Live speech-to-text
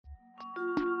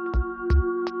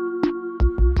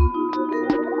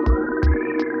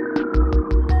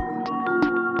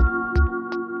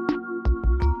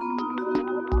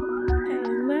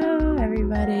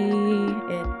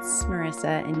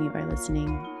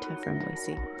listening to From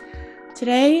Boise.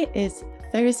 Today is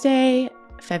Thursday,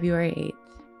 February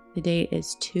 8th. The date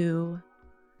is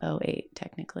 2/08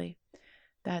 technically.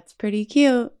 That's pretty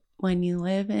cute when you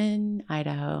live in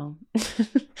Idaho.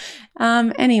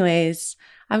 Anyways,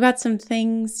 I've got some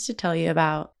things to tell you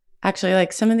about. Actually,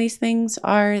 some of these things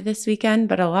are this weekend,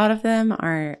 but a lot of them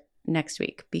are next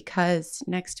week because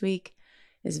next week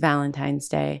is Valentine's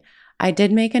Day. I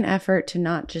did make an effort to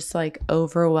not just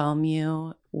overwhelm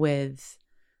you with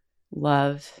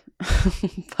love,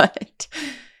 but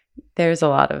there's a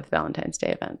lot of Valentine's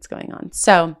Day events going on.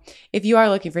 So if you are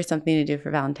looking for something to do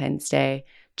for Valentine's Day,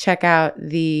 check out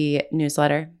the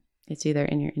newsletter. It's either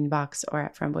in your inbox or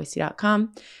at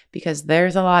fromboise.com because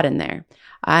there's a lot in there.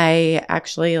 I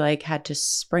actually had to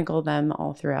sprinkle them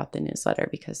all throughout the newsletter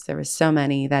because there was so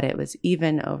many that it was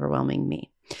even overwhelming me.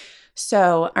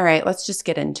 So, all right, let's just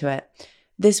get into it.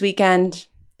 This weekend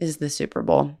is the Super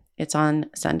Bowl. It's on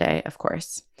Sunday, of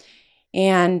course.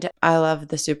 And I love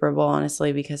the Super Bowl,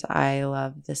 honestly, because I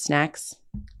love the snacks.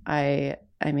 I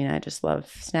just love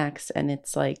snacks, and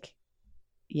it's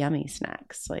yummy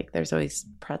snacks. There's always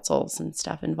pretzels and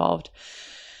stuff involved.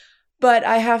 But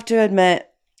I have to admit,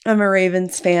 I'm a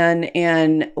Ravens fan,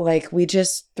 and we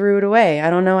just threw it away. I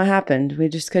don't know what happened. We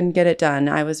just couldn't get it done.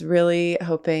 I was really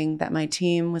hoping that my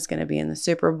team was going to be in the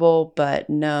Super Bowl, but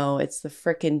no, it's the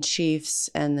frickin' Chiefs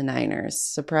and the Niners.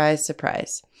 Surprise,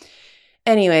 surprise.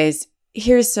 Anyways,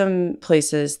 here's some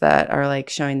places that are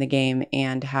showing the game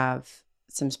and have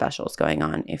some specials going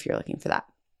on if you're looking for that.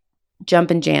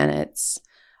 Jumpin' Janet's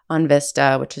on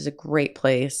Vista, which is a great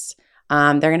place.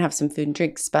 They're going to have some food and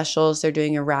drink specials. They're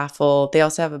doing a raffle. They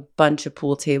also have a bunch of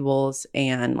pool tables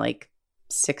and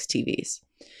 6 TVs.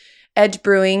 Edge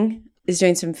Brewing is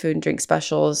doing some food and drink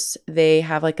specials. They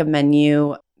have a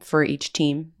menu for each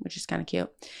team, which is kind of cute.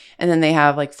 And then they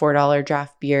have $4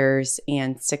 draft beers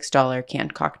and $6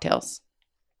 canned cocktails.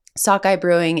 Sockeye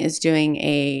Brewing is doing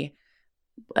a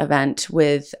event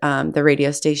with the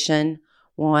radio station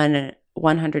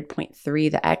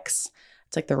 100.3 The X.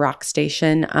 It's the rock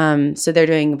station. So they're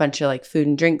doing a bunch of food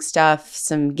and drink stuff,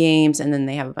 some games, and then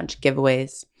they have a bunch of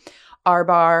giveaways. Our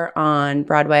Bar on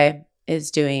Broadway is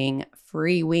doing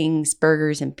free wings,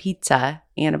 burgers, and pizza,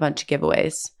 and a bunch of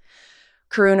giveaways.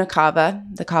 Karuna Kava,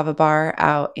 the Kava bar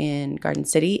out in Garden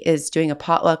City, is doing a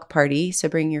potluck party. So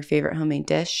bring your favorite homemade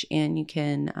dish, and you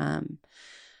can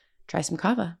try some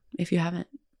kava if you haven't.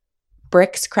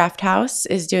 Brick's Craft House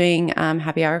is doing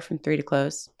happy hour from 3 to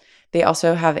close. They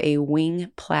also have a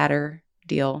wing platter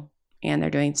deal, and they're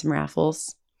doing some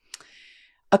raffles.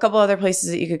 A couple other places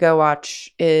that you could go watch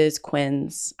is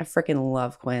Quinn's. I freaking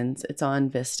love Quinn's. It's on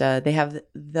Vista. They have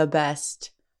the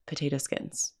best potato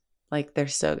skins. They're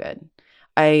so good.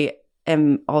 I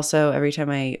am also, every time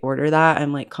I order that,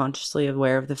 I'm consciously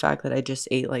aware of the fact that I just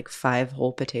ate 5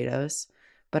 whole potatoes,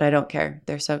 but I don't care.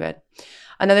 They're so good.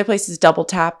 Another place is Double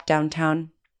Tap downtown.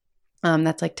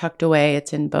 That's tucked away.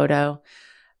 It's in Bodo.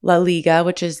 La Liga,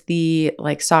 which is the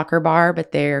soccer bar,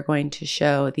 but they're going to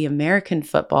show the American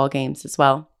football games as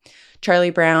well.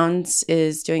 Charlie Brown's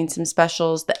is doing some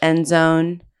specials. The End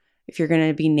Zone. If you're going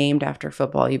to be named after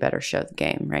football, you better show the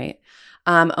game, right?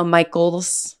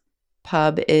 O'Michael's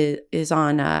Pub is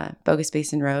on Bogus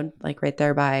Basin Road, right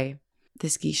there by the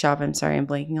ski shop. I'm sorry, I'm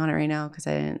blanking on it right now because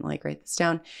I didn't write this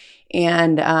down.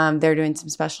 And they're doing some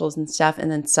specials and stuff. And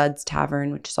then Suds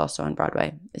Tavern, which is also on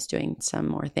Broadway, is doing some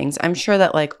more things. I'm sure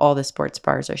that all the sports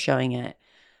bars are showing it,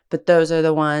 but those are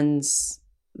the ones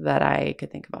that I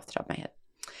could think of off the top of my head.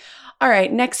 All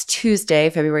right, next Tuesday,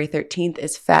 February 13th,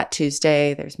 is Fat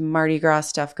Tuesday. There's Mardi Gras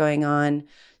stuff going on.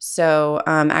 So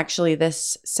actually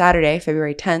this Saturday,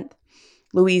 February 10th,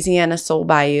 Louisiana Soul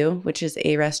Bayou, which is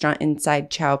a restaurant inside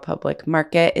Chow Public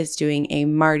Market, is doing a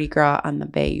Mardi Gras on the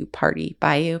Bayou Party.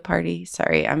 Bayou Party?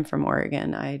 Sorry, I'm from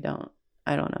Oregon. I don't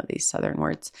know these southern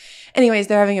words. Anyways,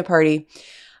 they're having a party.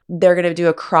 They're going to do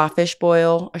a crawfish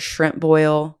boil, a shrimp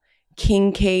boil,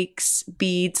 king cakes,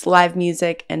 beads, live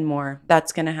music, and more.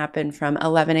 That's going to happen from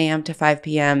 11 a.m. to 5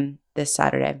 p.m. this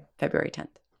Saturday, February 10th.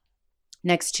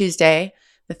 Next Tuesday,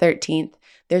 the 13th,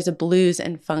 there's a blues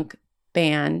and funk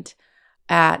band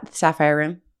at the Sapphire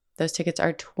Room. Those tickets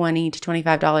are $20 to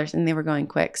 $25, and they were going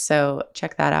quick. So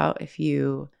check that out if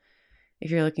you're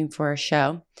looking for a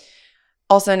show.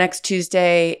 Also next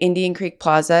Tuesday, Indian Creek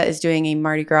Plaza is doing a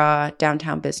Mardi Gras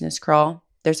downtown business crawl.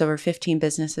 There's over 15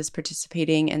 businesses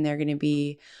participating, and they're going to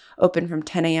be open from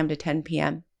 10 a.m. to 10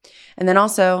 p.m. And then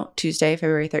also Tuesday,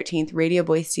 February 13th, Radio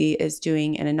Boise is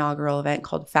doing an inaugural event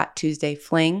called Fat Tuesday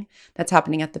Fling. That's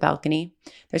happening at the balcony.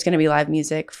 There's going to be live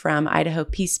music from Idaho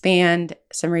Peace Band,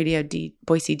 some Radio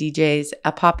Boise DJs,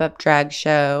 a pop-up drag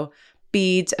show,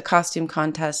 beads, a costume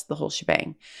contest, the whole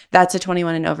shebang. That's a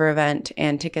 21 and over event,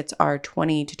 and tickets are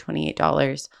 $20 to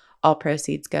 $28. All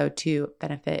proceeds go to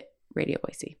benefit Radio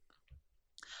Boise.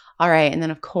 All right, and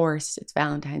then of course, it's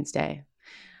Valentine's Day.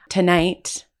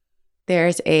 Tonight,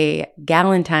 there's a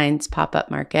Galentine's pop-up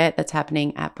market that's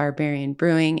happening at Barbarian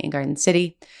Brewing in Garden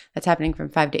City. That's happening from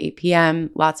 5 to 8 p.m.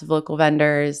 Lots of local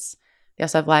vendors. They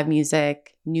also have live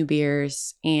music, new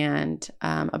beers, and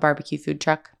a barbecue food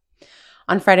truck.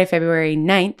 On Friday, February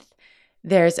 9th,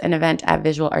 there's an event at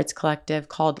Visual Arts Collective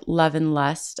called Love and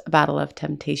Lust, A Battle of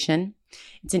Temptation.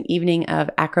 It's an evening of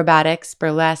acrobatics,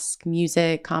 burlesque,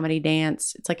 music, comedy,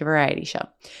 dance. It's like a variety show.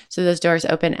 So those doors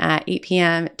open at 8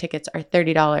 p.m. Tickets are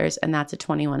 $30, and that's a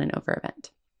 21 and over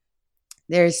event.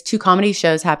 There's 2 comedy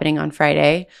shows happening on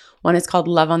Friday. One is called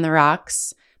Love on the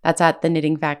Rocks. That's at the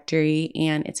Knitting Factory,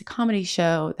 and it's a comedy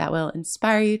show that will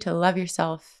inspire you to love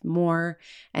yourself more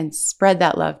and spread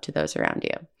that love to those around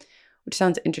you, which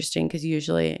sounds interesting because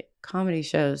usually comedy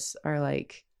shows are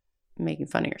like making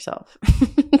fun of yourself.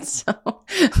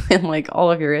 And like all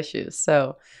of your issues.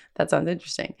 So that sounds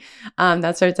interesting.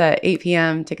 That starts at 8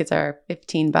 p.m. Tickets are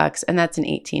 $15, and that's an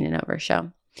 18 and over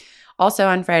show. Also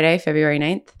on Friday, February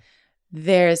 9th,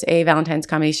 there's a Valentine's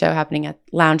comedy show happening at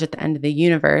Lounge at the End of the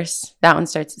Universe. That one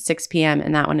starts at 6 p.m.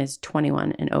 and that one is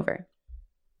 21 and over.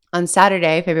 On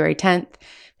Saturday, February 10th,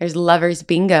 there's Lovers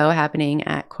Bingo happening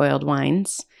at Coiled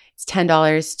Wines. It's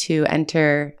 $10 to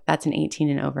enter. That's an 18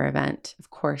 and over event. Of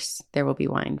course, there will be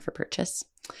wine for purchase.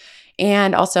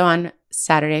 And also on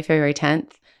Saturday, February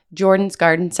 10th, Jordan's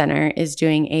Garden Center is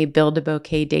doing a Build a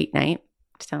Bouquet date night,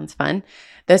 which sounds fun.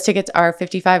 Those tickets are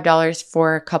 $55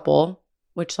 for a couple,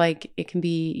 which like it can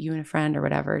be you and a friend or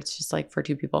whatever. It's just like for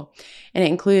 2 people. And it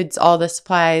includes all the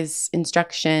supplies,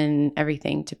 instruction,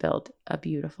 everything to build a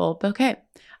beautiful bouquet.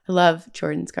 I love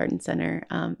Jordan's Garden Center.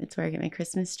 It's where I get my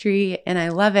Christmas tree, and I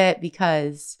love it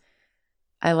because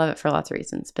I love it for lots of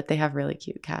reasons, but they have really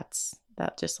cute cats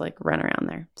that just like run around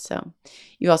there. So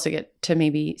you also get to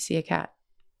maybe see a cat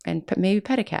and maybe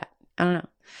pet a cat. I don't know.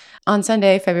 On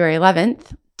Sunday, February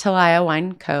 11th, Talaya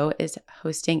Wine Co. is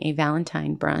hosting a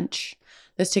Valentine brunch.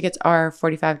 Those tickets are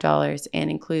 $45 and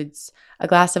includes a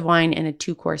glass of wine and a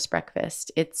 2-course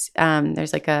breakfast. It's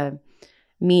there's like a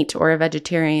meat or a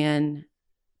vegetarian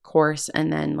course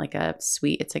and then like a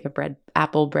sweet. It's like a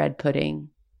apple bread pudding,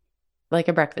 like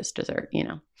a breakfast dessert. You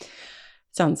know,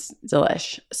 sounds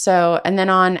delish. So, and then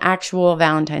on actual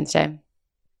Valentine's Day,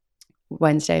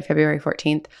 Wednesday, February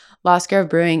 14th, Lost Grove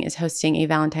Brewing is hosting a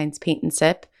Valentine's paint and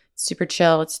sip. It's super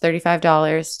chill. It's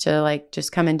 $35 to like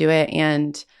just come and do it,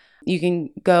 and you can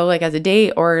go like as a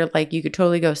date or like you could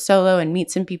totally go solo and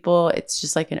meet some people. It's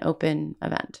just like an open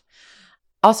event.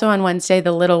 Also on Wednesday,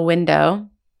 the Little Window,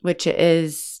 which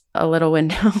is a little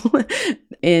window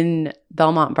in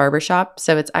Belmont Barbershop.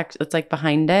 So it's like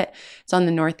behind it. It's on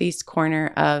the northeast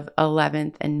corner of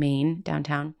 11th and Main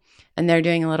downtown. And they're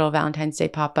doing a little Valentine's Day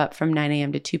pop-up from 9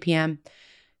 a.m. to 2 p.m.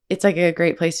 It's like a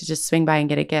great place to just swing by and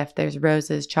get a gift. There's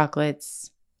roses, chocolates,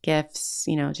 gifts,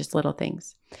 you know, just little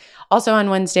things. Also on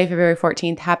Wednesday, February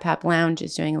 14th, Hap Hap Lounge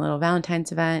is doing a little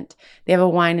Valentine's event. They have a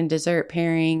wine and dessert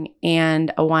pairing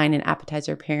and a wine and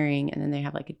appetizer pairing. And then they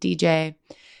have like a DJ.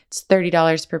 It's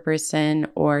 $30 per person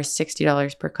or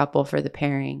 $60 per couple for the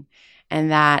pairing.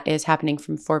 And that is happening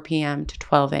from 4 p.m. to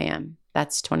 12 a.m.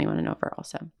 That's 21 and over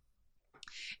also.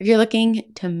 If you're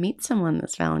looking to meet someone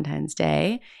this Valentine's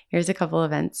Day, here's a couple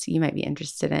events you might be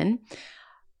interested in.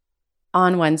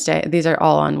 On Wednesday, these are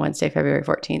all on Wednesday, February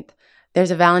 14th.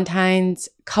 There's a Valentine's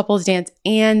couples dance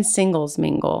and singles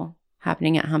mingle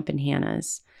happening at Hump and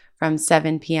Hannah's from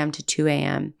 7 p.m. to 2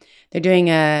 a.m. They're doing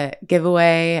a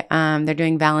giveaway. They're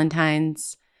doing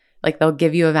Valentine's. Like they'll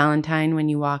give you a Valentine when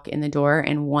you walk in the door,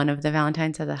 and one of the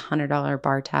Valentines has a $100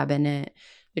 bar tab in it.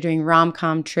 They're doing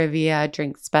rom-com trivia,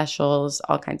 drink specials,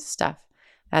 all kinds of stuff.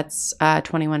 That's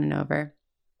 21 and over.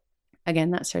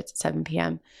 Again, that starts at 7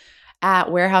 p.m.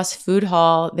 At Warehouse Food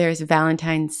Hall, there's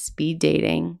Valentine's speed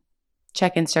dating.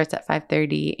 Check-in starts at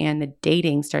 5:30 and the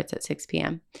dating starts at 6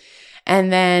 p.m.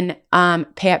 And then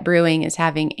Payette Brewing is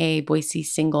having a Boise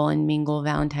Single and Mingle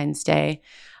Valentine's Day.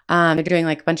 They're doing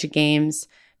like a bunch of games.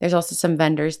 There's also some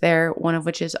vendors there, one of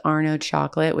which is Arno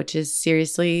Chocolate, which is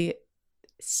seriously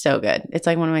so good. It's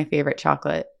like one of my favorite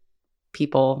chocolate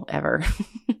people ever.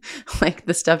 Like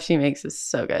the stuff she makes is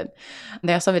so good.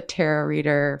 They also have a tarot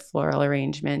reader, floral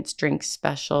arrangements, drink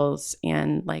specials,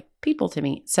 and like people to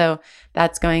meet. So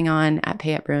that's going on at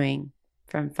Payette Brewing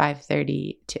from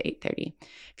 5:30 to 8:30.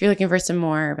 If you're looking for some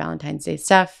more Valentine's Day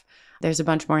stuff, there's a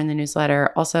bunch more in the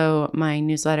newsletter. Also, my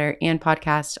newsletter and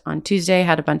podcast on Tuesday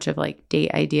had a bunch of like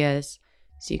date ideas.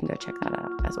 So you can go check that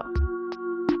out as well.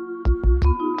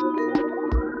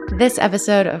 This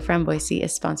episode of From Boise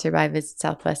is sponsored by Visit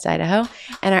Southwest Idaho,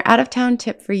 and our out-of-town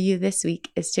tip for you this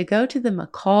week is to go to the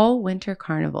McCall Winter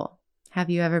Carnival. Have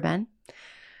you ever been?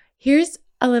 Here's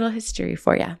a little history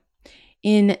for you.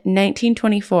 In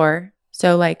 1924,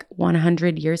 so like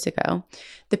 100 years ago,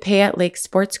 the Payette Lake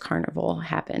Sports Carnival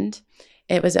happened.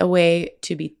 It was a way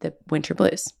to beat the winter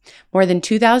blues. More than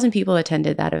 2,000 people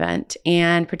attended that event,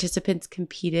 and participants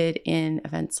competed in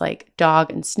events like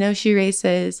dog and snowshoe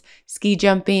races, ski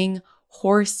jumping,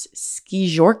 horse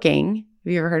ski jorking.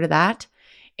 Have you ever heard of that?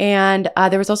 And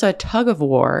there was also a tug of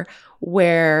war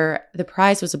where the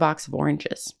prize was a box of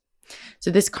oranges.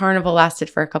 So this carnival lasted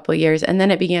for a couple of years, and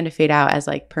then it began to fade out as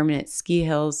like permanent ski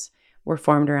hills were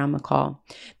formed around McCall.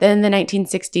 Then in the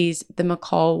 1960s, the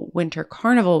McCall Winter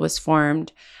Carnival was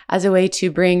formed as a way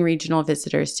to bring regional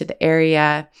visitors to the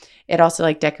area. It also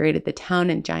like decorated the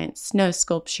town in giant snow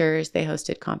sculptures. They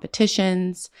hosted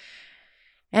competitions.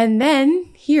 And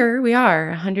then here we are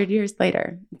 100 years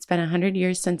later. It's been 100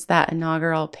 years since that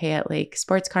inaugural Payette Lake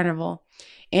Sports Carnival,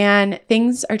 and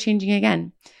things are changing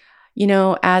again. You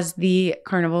know, as the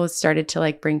carnival has started to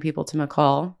like bring people to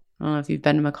McCall. I don't know if you've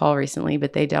been to McCall recently,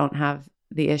 but they don't have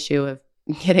the issue of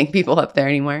getting people up there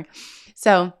anymore.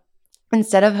 So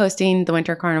instead of hosting the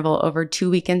Winter Carnival over 2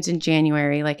 weekends in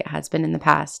January, like it has been in the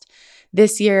past,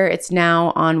 this year it's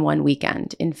now on one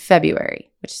weekend in February,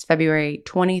 which is February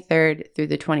 23rd through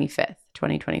the 25th,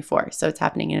 2024. So it's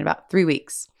happening in about 3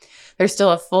 weeks. There's still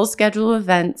a full schedule of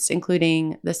events,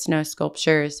 including the snow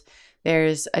sculptures.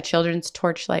 There's a children's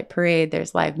torchlight parade.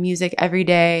 There's live music every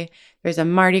day. There's a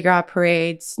Mardi Gras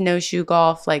parade, snowshoe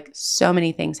golf, like so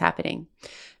many things happening.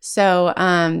 So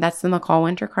that's the McCall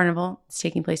Winter Carnival. It's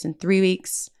taking place in 3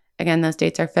 weeks. Again, those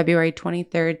dates are February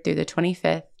 23rd through the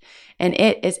 25th. And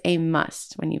it is a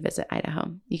must when you visit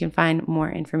Idaho. You can find more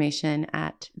information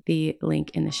at the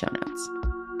link in the show notes.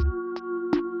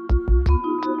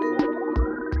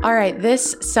 All right,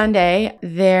 this Sunday,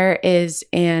 there is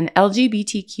an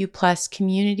LGBTQ plus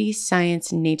community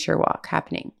science nature walk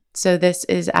happening. So this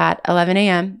is at 11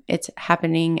 a.m. It's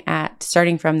happening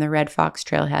starting from the Red Fox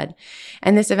Trailhead.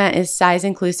 And this event is size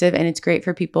inclusive, and it's great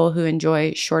for people who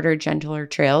enjoy shorter, gentler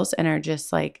trails and are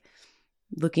just like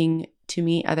looking to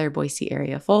meet other Boise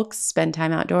area folks, spend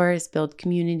time outdoors, build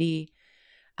community,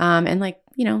 and like,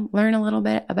 you know, learn a little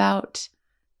bit about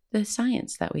the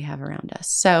science that we have around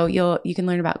us. So you can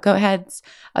learn about goat heads,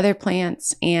 other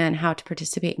plants, and how to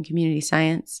participate in community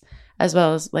science, as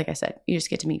well as, like I said, you just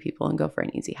get to meet people and go for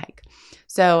an easy hike.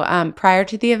 So prior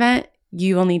to the event,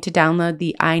 you will need to download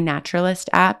the iNaturalist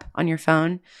app on your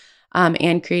phone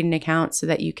and create an account so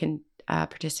that you can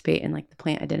participate in like the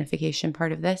plant identification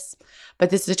part of this. But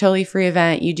this is a totally free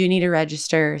event. You do need to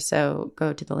register, so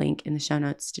go to the link in the show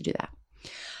notes to do that.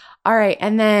 All right.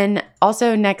 And then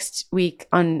also next week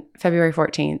on February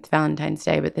 14th, Valentine's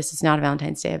Day, but this is not a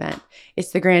Valentine's Day event. It's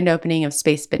the grand opening of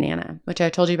Space Banana, which I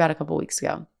told you about a couple weeks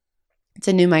ago. It's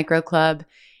a new micro club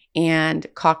and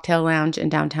cocktail lounge in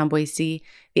downtown Boise.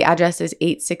 The address is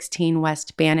 816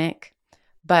 West Bannock,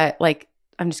 but like,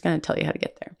 I'm just going to tell you how to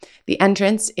get there. The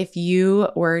entrance, if you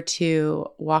were to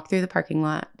walk through the parking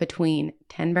lot between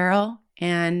 10 Barrel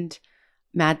and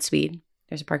Mad Swede,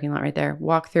 there's a parking lot right there.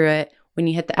 Walk through it. When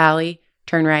you hit the alley,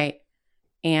 turn right,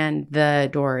 and the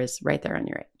door is right there on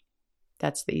your right.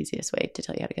 That's the easiest way to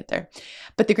tell you how to get there.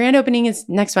 But the grand opening is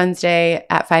next Wednesday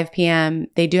at 5 p.m.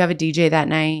 They do have a DJ that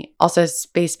night. Also,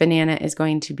 Space Banana is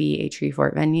going to be a tree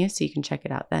fort venue, so you can check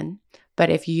it out then. But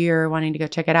if you're wanting to go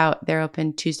check it out, they're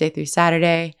open Tuesday through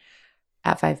Saturday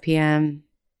at 5 p.m.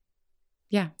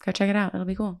 Yeah, go check it out. It'll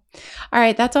be cool. All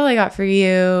right, that's all I got for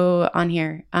you on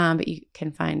here. But you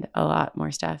can find a lot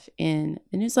more stuff in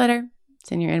the newsletter.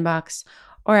 It's in your inbox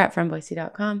or at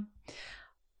fromboise.com.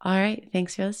 All right,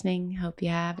 thanks for listening. Hope you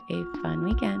have a fun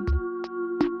weekend.